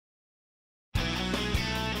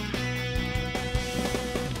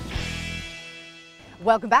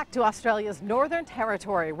Welcome back to Australia's Northern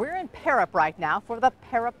Territory. We're in Parap right now for the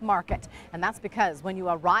Parap Market. And that's because when you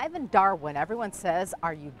arrive in Darwin, everyone says,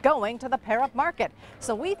 are you going to the Parap Market?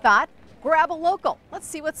 So we thought, grab a local. Let's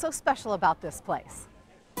see what's so special about this place.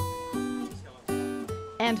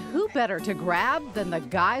 And who better to grab than the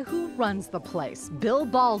guy who runs the place? Bill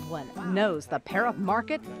Baldwin knows the Parap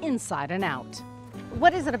Market inside and out.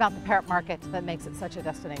 What is it about the Parap Market that makes it such a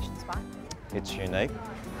destination spot? It's unique,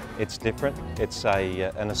 it's different, it's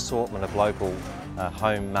an assortment of local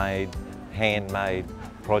homemade, handmade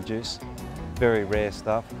produce, very rare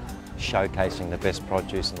stuff, showcasing the best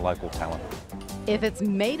produce and local talent. If it's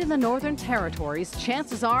made in the Northern Territories,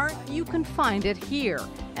 chances are you can find it here.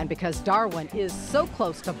 And because Darwin is so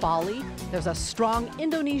close to Bali, there's a strong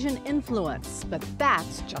Indonesian influence, but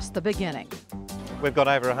that's just the beginning. We've got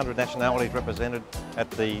over 100 nationalities represented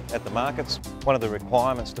at the markets. One of the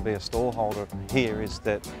requirements to be a stallholder here is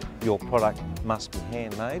that your product must be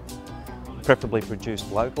handmade, preferably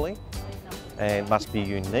produced locally, and must be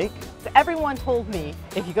unique. Everyone told me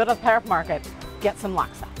if you go to the Parap Market, get some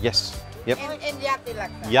laksa. Yes, yep. And yati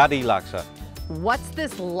laksa. Yati laksa. What's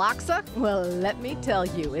this laksa? Well, let me tell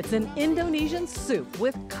you, it's an Indonesian soup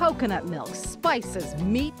with coconut milk, spices,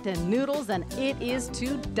 meat, and noodles, and it is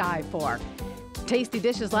to die for. Tasty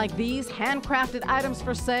dishes like these, handcrafted items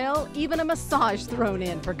for sale, even a massage thrown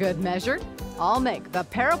in for good measure, all make the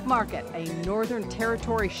Parap Market a Northern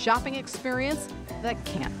Territory shopping experience that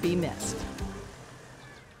can't be missed.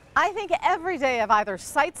 I think every day of either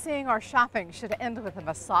sightseeing or shopping should end with a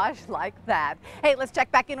massage like that. Hey, let's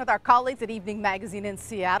check back in with our colleagues at Evening Magazine in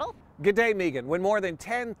Seattle. Good day, Megan. When more than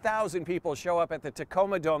 10,000 people show up at the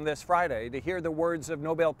Tacoma Dome this Friday to hear the words of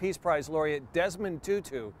Nobel Peace Prize laureate Desmond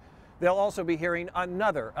Tutu, they'll also be hearing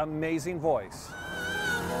another amazing voice.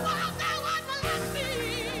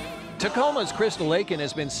 Tacoma's Crystal Aikin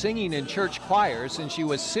has been singing in church choirs since she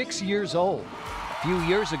was 6 years old. A few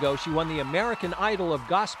years ago, she won the American Idol of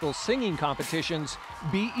Gospel Singing Competition's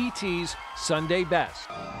BET's Sunday Best.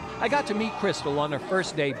 I got to meet Crystal on her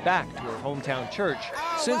first day back to her hometown church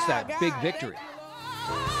since that big victory.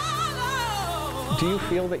 Do you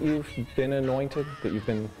feel that you've been anointed, that you've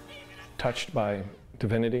been touched by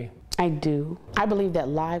divinity? I do. I believe that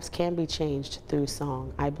lives can be changed through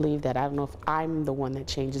song. I believe that. I don't know if I'm the one that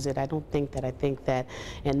changes it. I don't think that. I think that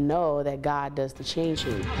and know that God does the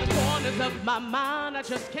changing. I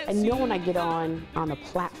know when I get on a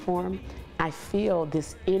platform, I feel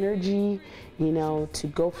this energy, you know, to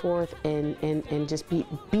go forth and just be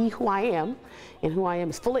who I am. And who I am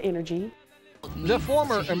is full of energy. The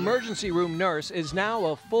former emergency room nurse is now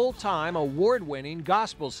a full-time, award-winning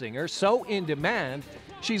gospel singer, so in demand,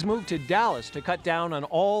 she's moved to Dallas to cut down on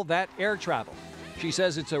all that air travel. She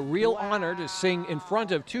says it's a real honor to sing in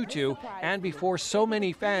front of Tutu and before so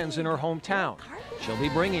many fans in her hometown. She'll be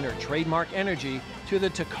bringing her trademark energy to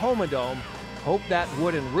the Tacoma Dome. Hope that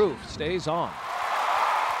wooden roof stays on.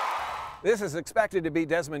 This is expected to be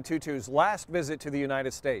Desmond Tutu's last visit to the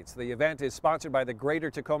United States. The event is sponsored by the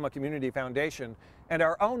Greater Tacoma Community Foundation, and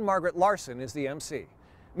our own Margaret Larson is the MC.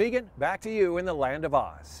 Megan, back to you in the Land of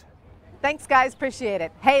Oz. Thanks, guys. Appreciate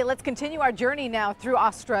it. Hey, let's continue our journey now through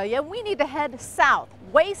Australia. We need to head south,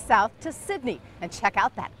 way south to Sydney, and check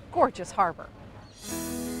out that gorgeous harbor.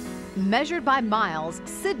 Measured by miles,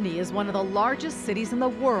 Sydney is one of the largest cities in the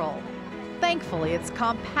world. Thankfully, it's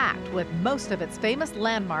compact with most of its famous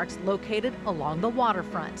landmarks located along the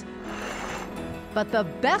waterfront. But the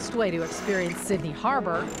best way to experience Sydney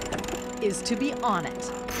Harbor is to be on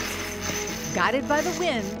it, guided by the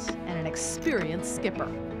wind and an experienced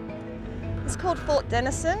skipper. It's called Fort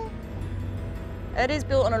Denison. It is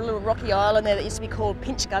built on a little rocky island there that used to be called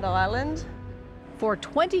Pinchgut Island. For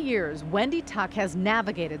 20 years, Wendy Tuck has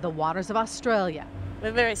navigated the waters of Australia. We're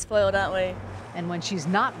very spoiled, aren't we? And when she's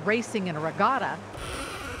not racing in a regatta,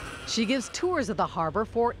 she gives tours of the harbor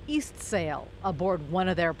for East Sail aboard one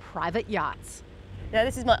of their private yachts. Now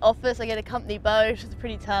this is my office. I get a company boat. It's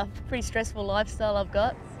pretty tough, pretty stressful lifestyle I've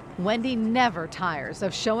got. Wendy never tires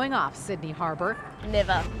of showing off Sydney Harbor.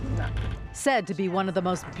 Never, no. Said to be one of the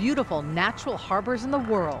most beautiful natural harbors in the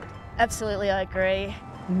world. Absolutely, I agree.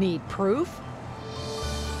 Need proof?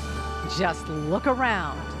 Just look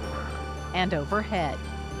around and overhead.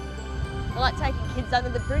 I like taking kids under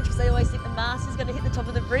the bridge because they always think the mast is going to hit the top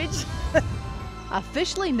of the bridge.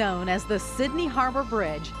 Officially known as the Sydney Harbour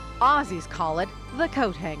Bridge, Aussies call it the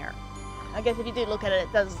coat hanger. I guess if you do look at it,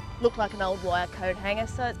 it does look like an old wire coat hanger,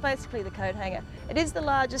 so it's basically the coat hanger. It is the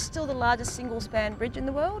largest, still the largest single-span bridge in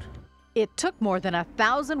the world. It took more than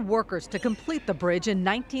 1,000 workers to complete the bridge in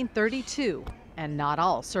 1932, and not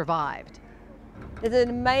all survived. There's an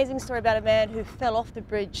amazing story about a man who fell off the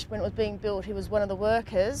bridge when it was being built. He was one of the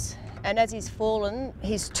workers, and as he's fallen,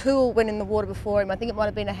 his tool went in the water before him. I think it might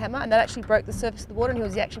have been a hammer, and that actually broke the surface of the water, and he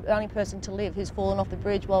was actually the only person to live who's fallen off the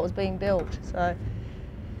bridge while it was being built. So,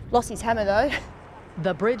 lost his hammer though.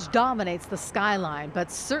 The bridge dominates the skyline, but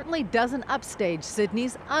certainly doesn't upstage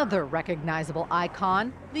Sydney's other recognizable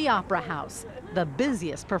icon, the Opera House, the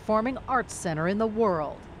busiest performing arts center in the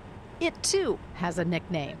world. It too has a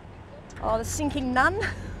nickname. Oh, the Sinking Nun.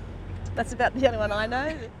 That's about the only one I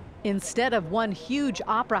know. Instead of one huge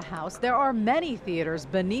opera house, there are many theaters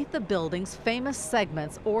beneath the building's famous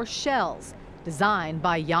segments or shells, designed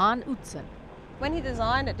by Jan Utzon. When he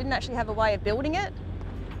designed it, didn't actually have a way of building it,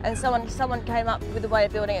 and someone came up with a way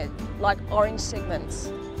of building it like orange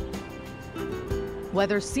segments.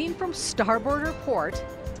 Whether seen from starboard or port,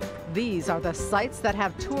 these are the sights that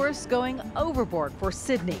have tourists going overboard for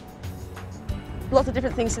Sydney. Lots of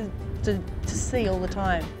different things to see all the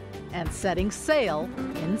time. And setting sail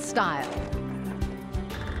in style.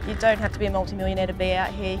 You don't have to be a multimillionaire to be out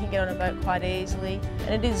here. You can get on a boat quite easily,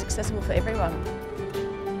 and it is accessible for everyone.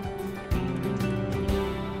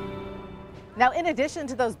 Now, in addition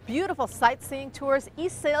to those beautiful sightseeing tours,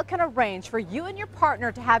 East Sail can arrange for you and your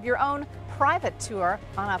partner to have your own private tour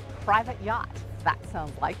on a private yacht. That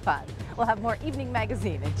sounds like fun. We'll have more Evening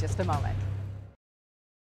Magazine in just a moment.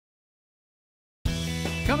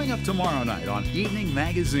 Coming up tomorrow night on Evening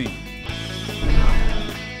Magazine,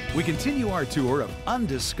 we continue our tour of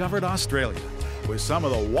Undiscovered Australia with some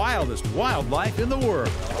of the wildest wildlife in the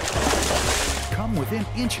world. Come within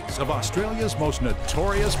inches of Australia's most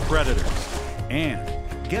notorious predators and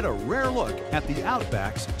get a rare look at the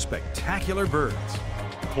Outback's spectacular birds.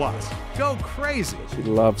 Plus, go crazy She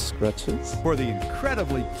loves scratches. for the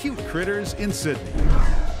incredibly cute critters in Sydney.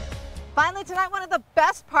 Finally tonight, one of the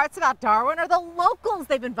best parts about Darwin are the locals.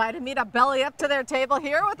 They've invited me to belly up to their table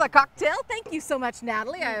here with a cocktail. Thank you so much,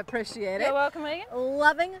 Natalie. I appreciate it. You're welcome, Megan.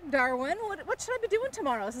 Loving Darwin. What should I be doing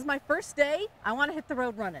tomorrow? This is my first day. I want to hit the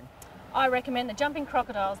road running. I recommend the jumping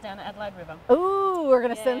crocodiles down at Adelaide River. Ooh, we're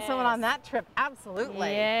going to send someone on Yes. that trip. Absolutely.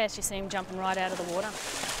 Yes, you see them jumping right out of the water.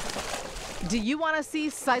 Do you want to see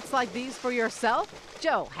sights like these for yourself?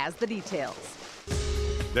 Joe has the details.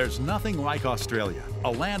 There's nothing like Australia,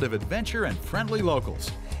 a land of adventure and friendly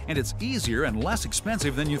locals. And it's easier and less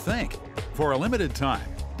expensive than you think. For a limited time,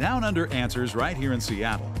 Down Under Answers right here in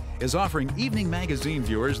Seattle is offering Evening Magazine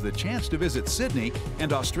viewers the chance to visit Sydney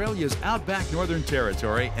and Australia's Outback Northern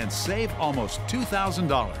Territory and save almost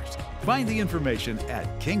 $2,000. Find the information at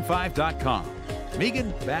king5.com.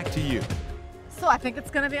 Megan, back to you. So I think it's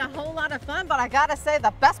going to be a whole lot of fun, but I got to say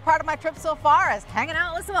the best part of my trip so far is hanging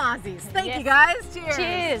out with some Aussies. Thank you guys. Cheers.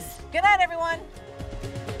 Cheers. Good night, everyone.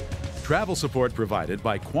 Travel support provided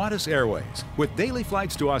by Qantas Airways, with daily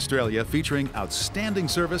flights to Australia featuring outstanding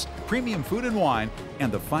service, premium food and wine,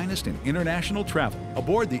 and the finest in international travel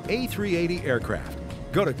aboard the A380 aircraft.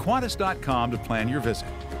 Go to Qantas.com to plan your visit.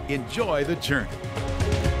 Enjoy the journey.